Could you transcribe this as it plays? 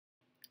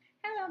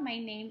Hello, my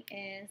name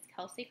is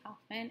Kelsey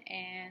Kaufman,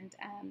 and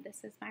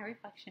this is my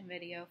reflection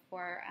video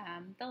for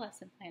the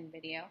lesson plan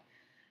video.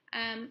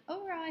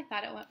 Overall, I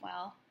thought it went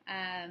well.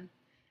 I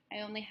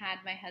only had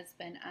my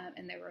husband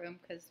in the room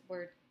because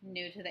we're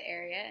new to the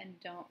area and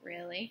don't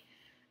really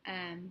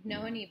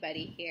know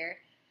anybody here.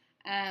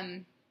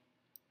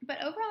 But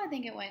overall, I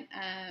think it went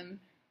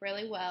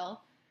really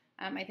well.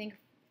 I think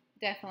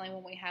definitely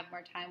when we have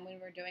more time, when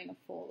we're doing a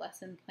full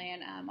lesson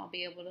plan, I'll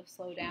be able to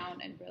slow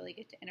down and really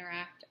get to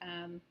interact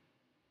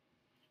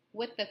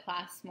with the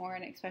class more,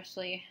 and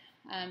especially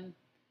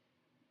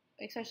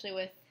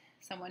with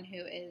someone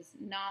who is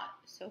not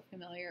so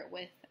familiar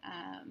with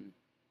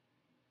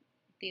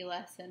the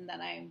lesson that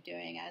I'm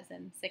doing, as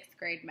in 6th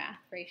grade math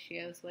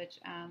ratios, which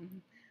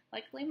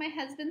luckily my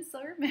husband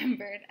still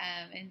remembered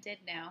and did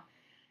know.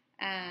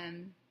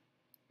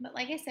 But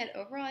like I said,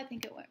 overall I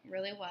think it went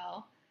really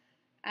well.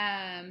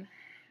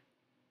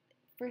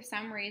 For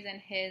some reason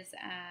his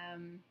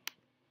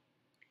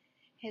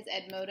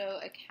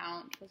Edmodo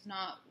account was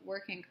not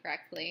working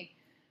correctly.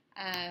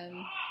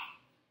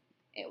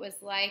 It was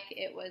like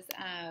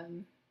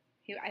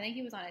I think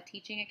he was on a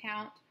teaching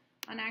account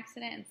on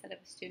accident instead of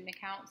a student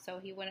account, so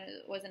he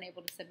wasn't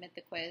able to submit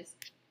the quiz.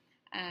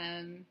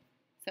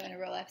 So in a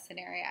real life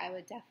scenario, I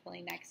would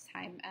definitely next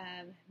time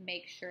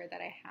make sure that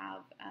I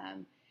have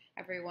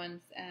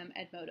everyone's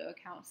Edmodo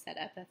account set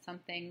up. That's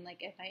something,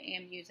 like, if I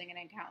am using an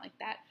account like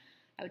that,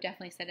 I would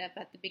definitely set up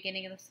at the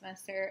beginning of the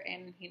semester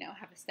and,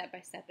 have a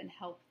step-by-step and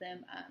help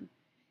them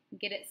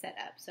get it set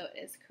up so it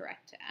is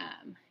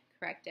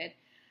corrected.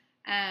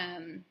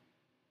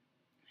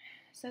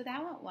 So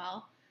that went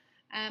well.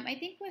 I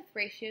think with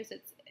ratios,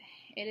 it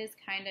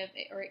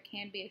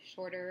can be a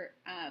shorter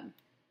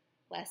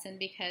lesson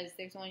because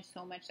there's only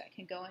so much that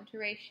can go into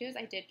ratios.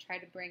 I did try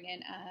to bring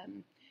in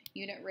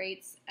unit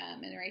rates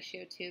in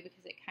ratio 2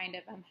 because it kind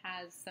of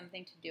has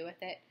something to do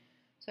with it.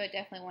 So I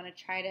definitely want to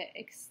try to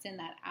extend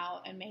that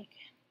out and make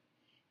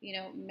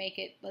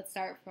it, let's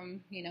start from,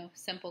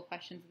 simple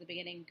questions at the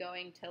beginning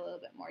going to a little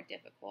bit more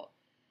difficult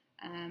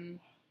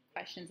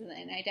questions.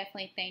 And I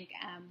definitely think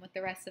with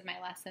the rest of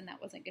my lesson that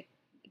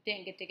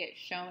didn't get to get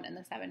shown in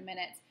the 7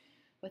 minutes,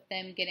 with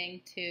them getting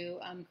to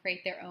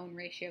create their own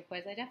ratio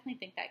quiz, I definitely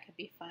think that could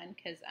be fun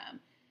because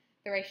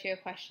the ratio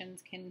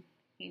questions can,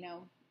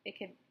 it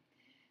could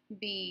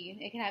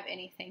have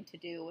anything to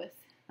do with,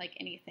 like,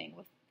 anything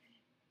with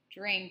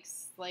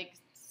drinks, like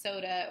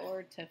soda,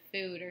 or to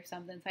food or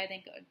something. So I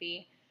think it would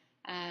be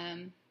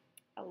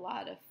a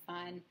lot of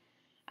fun.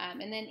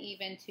 And then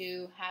even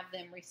to have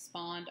them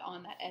respond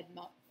on that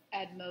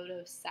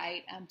Edmodo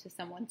site to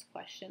someone's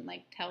question,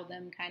 like tell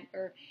them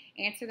or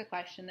answer the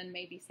question, then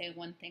maybe say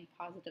one thing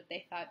positive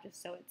they thought,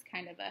 just so it's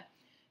kind of a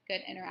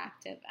good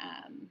interactive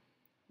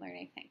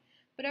learning thing.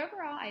 But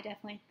overall, I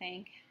definitely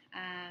think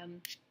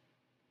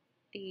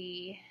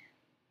the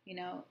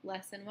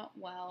lesson went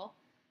well.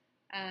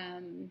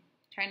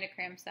 Trying to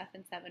cram stuff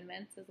in 7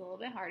 minutes is a little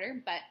bit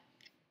harder, but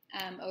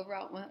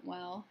overall it went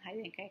well. I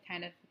think I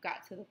kind of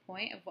got to the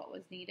point of what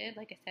was needed.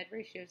 Like I said,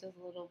 ratios is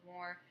a little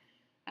more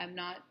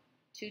not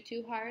too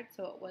hard,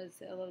 so it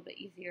was a little bit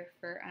easier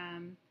for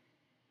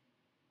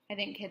I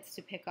think kids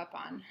to pick up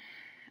on.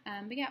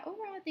 But yeah,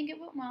 overall I think it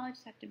went well. I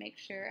just have to make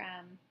sure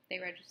they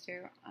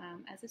register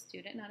as a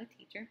student, not a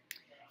teacher.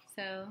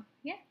 So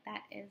yeah,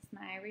 that is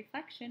my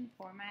reflection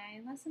for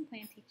my lesson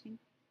plan teaching.